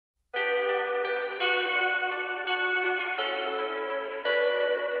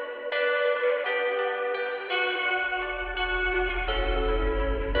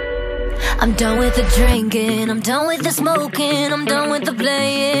I'm done with the drinking, I'm done with the smoking, I'm done with the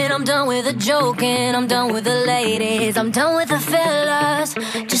playing, I'm done with the joking, I'm done with the ladies, I'm done with the fellas,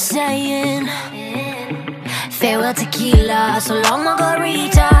 just saying. Farewell tequila, so long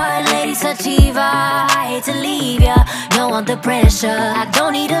margarita, lady sativa, I hate to leave ya, don't want the pressure, I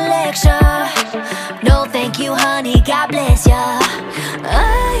don't need a lecture. No thank you honey, God bless ya.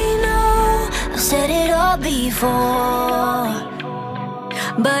 I know, I've said it all before,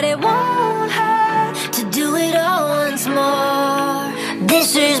 but it won't hurt to do it all once more.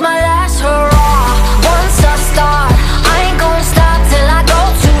 This is my last hurrah. Once I start, I ain't gonna stop till I go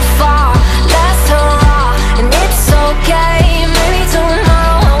too far. Last hurrah, and it's okay. Maybe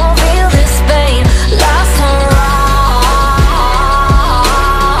tomorrow I won't feel this pain. Last hurrah,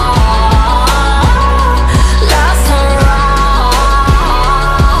 last hurrah.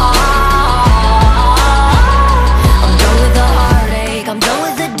 I'm done with the heartache, I'm done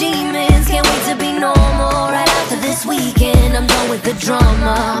with the demons. Can't wait to be normal right after this weekend. I'm done with the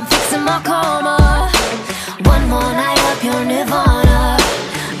drama, I'm fixing my karma.